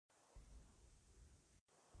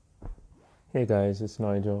Hey guys, it's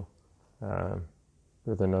Nigel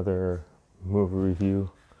with another movie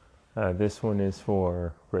review. This one is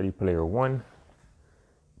for Ready Player One,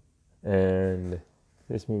 and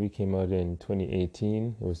this movie came out in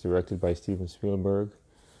 2018. It was directed by Steven Spielberg,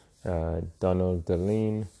 Donald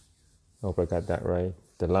DeLean. I hope I got that right.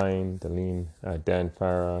 DeLean, Dan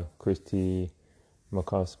Farah, Christy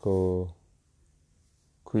McCosco,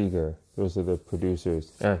 Krieger. Those are the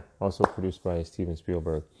producers. Also produced by Steven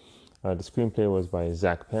Spielberg. The screenplay was by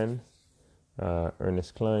Zach Penn.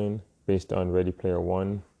 Ernest Cline, based on Ready Player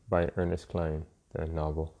One by Ernest Cline, the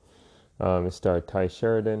novel. It starred Ty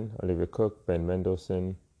Sheridan, Olivia Cooke, Ben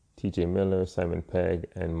Mendelsohn, T.J. Miller, Simon Pegg,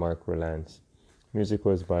 and Mark Rylance. Music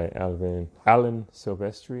was by Alan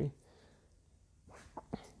Silvestri,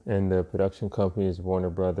 and the production company is Warner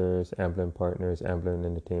Brothers, Amblin Partners, Amblin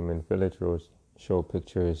Entertainment, Village Road Show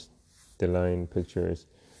Pictures, DeLine Pictures,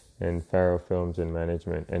 and Farrow Films and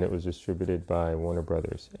Management, and it was distributed by Warner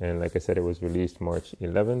Brothers. And like I said, it was released March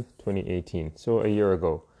 11th, 2018, so a year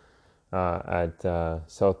ago at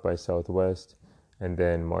South by Southwest, and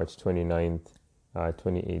then March 29th,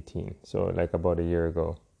 2018, so like about a year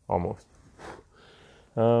ago, almost.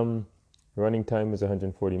 Running time is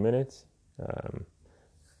 140 minutes,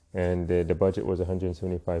 and the budget was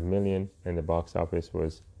 175 million, and the box office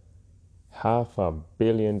was $500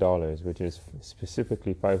 million, which is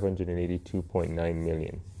specifically 582.9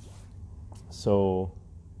 million. So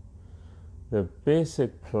the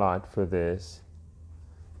basic plot for this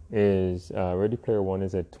is Ready Player One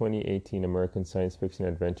is a 2018 American science fiction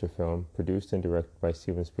adventure film produced and directed by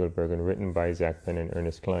Steven Spielberg and written by Zach Penn and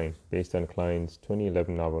Ernest Cline, based on Cline's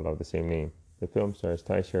 2011 novel of the same name. The film stars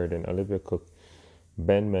Ty Sheridan, Olivia Cooke,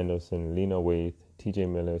 Ben Mendelsohn, Lena Waithe, T.J.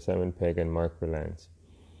 Miller, Simon Pegg, and Mark Rylance.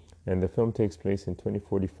 And the film takes place in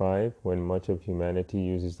 2045 when much of humanity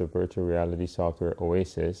uses the virtual reality software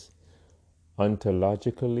Oasis,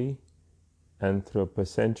 ontologically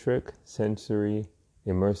anthropocentric sensory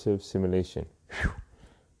immersive simulation. Whew.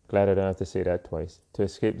 Glad I don't have to say that twice. To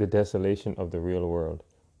escape the desolation of the real world.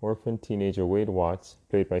 Orphan teenager Wade Watts,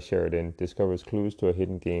 played by Sheridan, discovers clues to a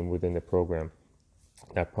hidden game within the program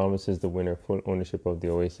that promises the winner full ownership of the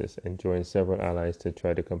Oasis and joins several allies to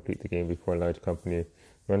try to complete the game before a large company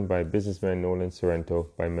run by businessman Nolan Sorrento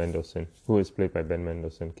by Mendelsohn, who is played by Ben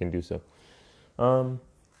Mendelsohn, can do so.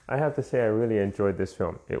 I have to say I really enjoyed this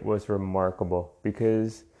film. It was remarkable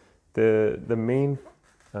because the main,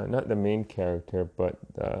 not the main character, but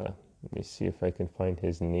let me see if I can find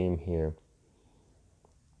his name here.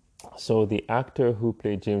 So the actor who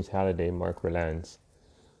played James Halliday, Mark Rylance,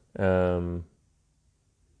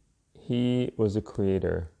 he was the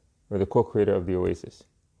creator, or the co-creator of the Oasis,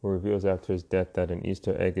 who reveals after his death that an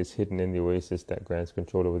Easter egg is hidden in the Oasis that grants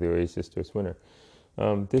control over the Oasis to its winner.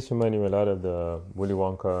 This reminded me a lot of the Willy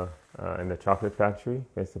Wonka and the Chocolate Factory.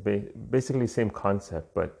 It's basically the same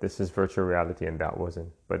concept, but this is virtual reality and that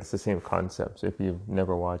wasn't. But it's the same concept. So if you've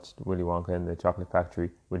never watched Willy Wonka and the Chocolate Factory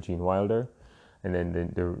with Gene Wilder, and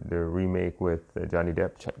then the remake with Johnny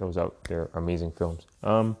Depp, check those out. They're amazing films.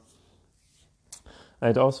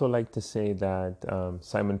 I'd also like to say that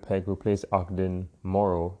Simon Pegg, who plays Ogden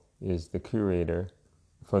Morrow, is the curator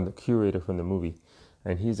from the movie,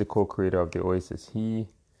 and he's the co-creator of the Oasis. He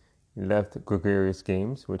left Gregarious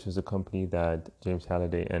Games, which is a company that James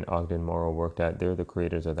Halliday and Ogden Morrow worked at. They're the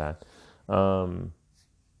creators of that.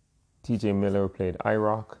 T.J. Miller played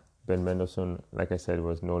IROC. Ben Mendelsohn, like I said,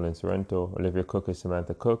 was Nolan Sorrento. Olivia Cooke is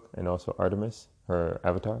Samantha Cooke, and also Artemis. Her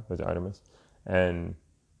avatar was Artemis, and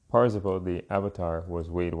Parzival, the avatar, was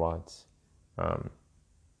Wade Watts.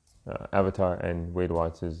 Avatar and Wade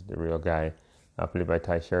Watts is the real guy, played by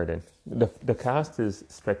Ty Sheridan. The cast is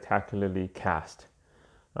spectacularly cast.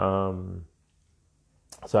 So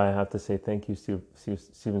I have to say thank you,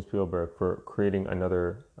 Steven Spielberg, for creating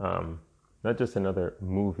another, not just another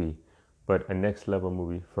movie, but a next level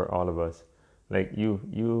movie for all of us. Like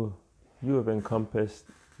you have encompassed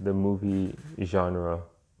the movie genre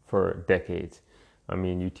for decades. I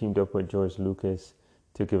mean, you teamed up with George Lucas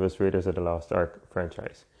to give us Raiders of the Lost Ark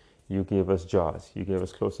franchise. You gave us Jaws. You gave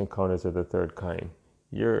us Close Encounters of the Third Kind.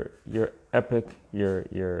 Your epic, your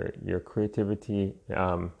creativity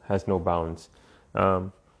has no bounds.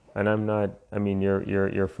 And I'm not. I mean, your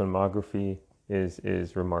filmography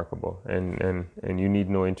is remarkable, and you need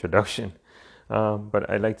no introduction. But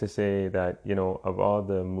I'd like to say that, of all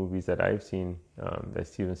the movies that I've seen, that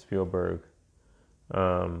Steven Spielberg,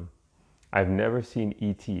 I've never seen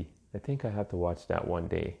E.T. I think I have to watch that one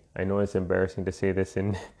day. I know it's embarrassing to say this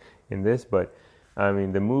in this, but I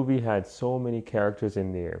mean, the movie had so many characters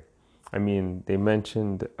in there. I mean, they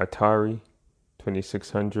mentioned Atari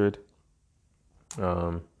 2600,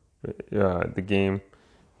 the game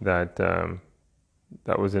that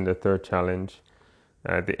that was in the third challenge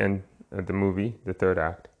at the end of the movie, the third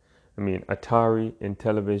act. I mean, Atari in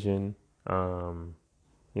television, um,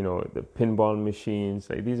 the pinball machines.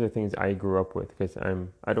 Like these are things I grew up with because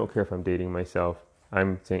I don't care if I'm dating myself.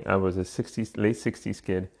 I'm saying I was a late 60s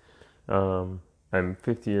kid. Um, I'm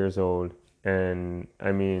 50 years old, and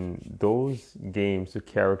I mean those games, the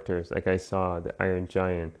characters. Like I saw the Iron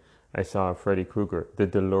Giant, I saw Freddy Krueger, the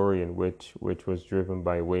DeLorean, which was driven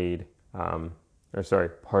by Wade, or sorry,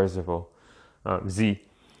 Parzival, Z.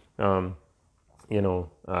 Um,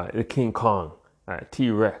 the King Kong, T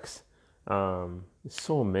Rex,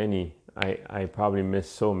 so many. I probably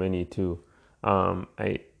missed so many too.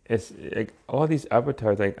 I it's like all these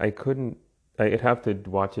avatars. I couldn't. I'd have to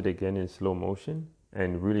watch it again in slow motion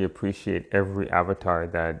and really appreciate every avatar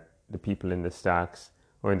that the people in the stacks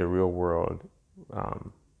or in the real world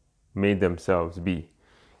um, made themselves be,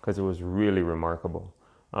 because it was really remarkable.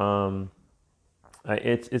 Um,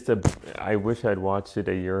 it's a. I wish I'd watched it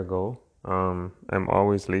a year ago. I'm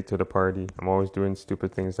always late to the party. I'm always doing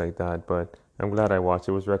stupid things like that. But I'm glad I watched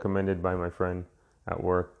it. It was recommended by my friend at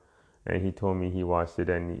work, and he told me he watched it,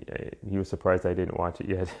 and he was surprised I didn't watch it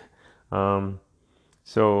yet. Um,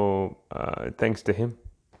 so thanks to him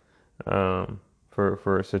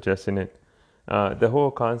for suggesting it. The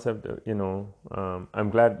whole concept, I'm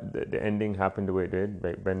glad the ending happened the way it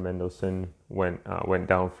did. Ben Mendelsohn went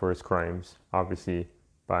down for his crimes, obviously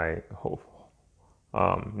by hope,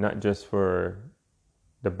 not just for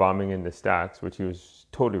the bombing in the stacks, which he was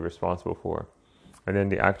totally responsible for, and then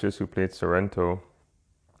the actress who played Sorrento,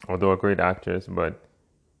 although a great actress, but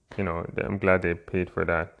I'm glad they paid for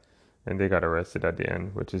that, and they got arrested at the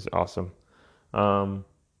end, which is awesome. Um,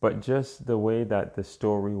 but just the way that the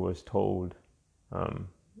story was told um,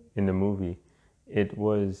 in the movie, it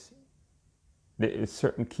was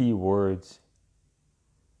certain key words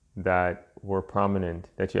that were prominent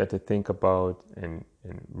that you had to think about and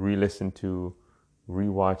re-listen to,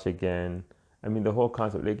 rewatch again. I mean, the whole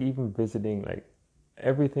concept, like even visiting, like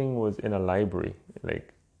everything was in a library,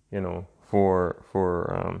 like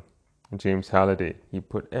for James Halliday, he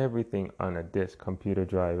put everything on a disk, computer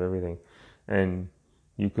drive, everything, and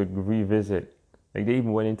you could revisit. Like they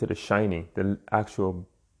even went into The Shining, the actual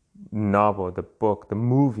novel, the book, the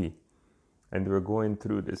movie, and they were going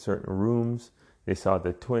through the certain rooms. They saw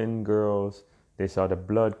the twin girls. They saw the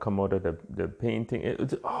blood come out of the painting. It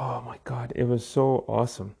was, oh my God, it was so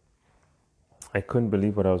awesome. I couldn't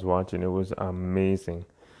believe what I was watching. It was amazing.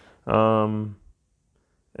 Um,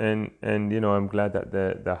 and I'm glad that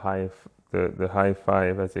the high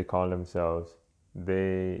five, as they call themselves,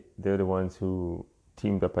 they're the ones who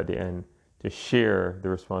teamed up at the end to share the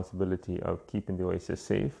responsibility of keeping the Oasis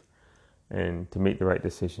safe and to make the right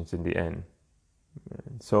decisions in the end.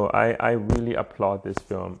 So I really applaud this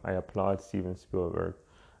film. I applaud Steven Spielberg.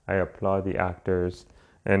 I applaud the actors.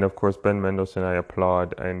 And of course, Ben Mendelsohn, I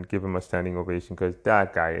applaud and give him a standing ovation because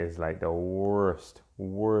that guy is like the worst,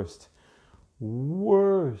 worst,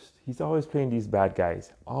 worst. He's always playing these bad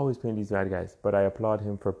guys, always playing these bad guys. But I applaud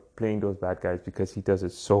him for playing those bad guys because he does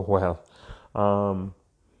it so well. Um,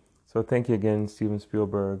 so thank you again, Steven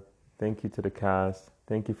Spielberg. Thank you to the cast.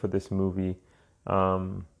 Thank you for this movie.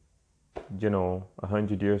 Um,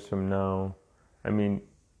 100 years from now, I mean,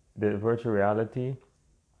 the virtual reality,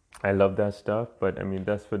 I love that stuff, but I mean,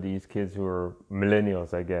 that's for these kids who are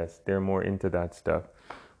millennials, I guess. They're more into that stuff.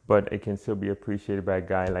 But it can still be appreciated by a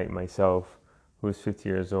guy like myself who's 50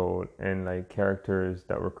 years old and like characters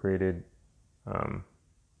that were created, um,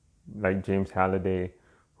 like James Halliday,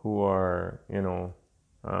 who are, in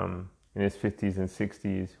his 50s and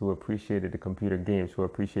 60s, who appreciated the computer games, who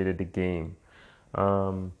appreciated the game.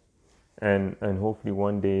 Um, and hopefully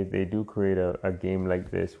one day they do create a game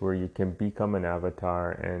like this where you can become an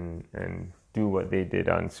avatar and do what they did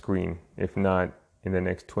on screen, if not in the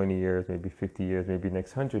next 20 years, maybe 50 years, maybe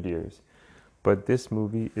next 100 years. But this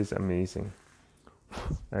movie is amazing,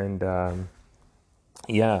 and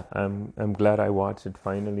yeah, I'm glad I watched it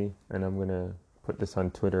finally, and I'm gonna put this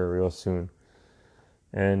on Twitter real soon.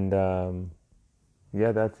 And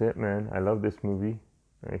yeah, that's it, man. I love this movie.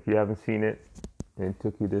 If you haven't seen it and it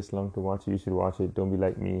took you this long to watch it, you should watch it. Don't be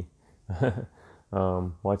like me.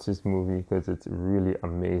 Watch this movie because it's really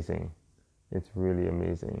amazing. It's really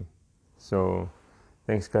amazing. So,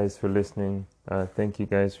 thanks, guys, for listening. Thank you,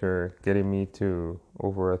 guys, for getting me to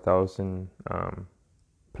over 1,000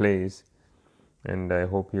 plays. And I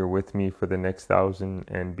hope you're with me for the next 1,000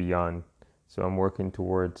 and beyond. So, I'm working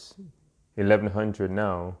towards 1,100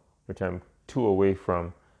 now, which I'm two away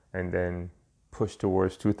from, and then push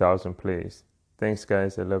towards 2,000 plays. Thanks,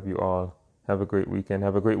 guys. I love you all. Have a great weekend.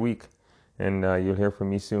 Have a great week. And you'll hear from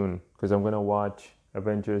me soon because I'm going to watch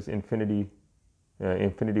Avengers Infinity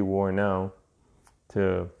War now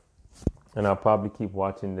to, and I'll probably keep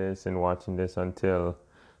watching this and watching this until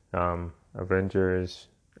Avengers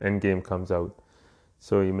Endgame comes out.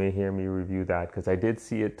 So you may hear me review that because I did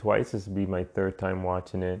see it twice. This will be my third time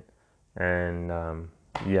watching it. And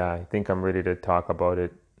yeah, I think I'm ready to talk about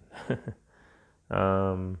it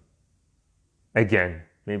again.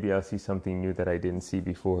 Maybe I'll see something new that I didn't see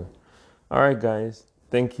before. All right, guys.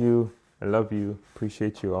 Thank you. I love you.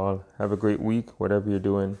 Appreciate you all. Have a great week, whatever you're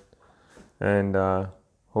doing. And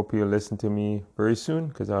hope you'll listen to me very soon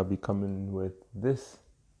because I'll be coming with this.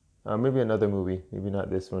 Maybe another movie. Maybe not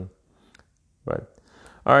this one. But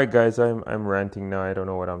all right, guys. I'm ranting now. I don't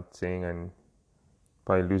know what I'm saying. I'm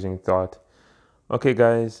probably losing thought. Okay,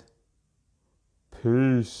 guys.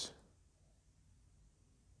 Peace.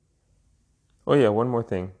 Oh yeah, one more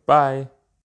thing. Bye.